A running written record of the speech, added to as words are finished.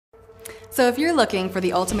So if you're looking for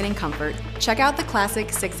the ultimate in comfort, check out the classic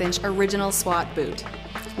 6-inch original S.W.A.T boot.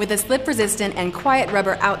 With a slip-resistant and quiet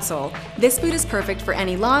rubber outsole, this boot is perfect for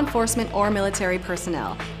any law enforcement or military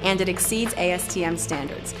personnel, and it exceeds ASTM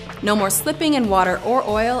standards. No more slipping in water or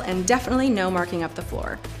oil, and definitely no marking up the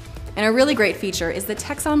floor. And a really great feature is the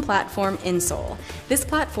Texon Platform insole. This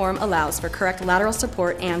platform allows for correct lateral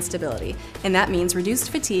support and stability, and that means reduced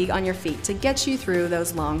fatigue on your feet to get you through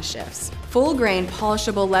those long shifts. Full-grain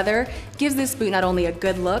polishable leather gives this boot not only a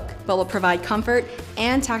good look, but will provide comfort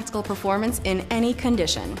and tactical performance in any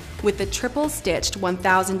condition. With the triple-stitched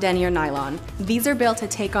 1000 denier nylon, these are built to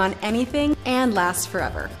take on anything and last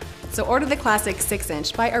forever. So order the classic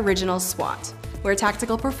 6-inch by Original S.W.A.T, where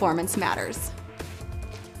tactical performance matters.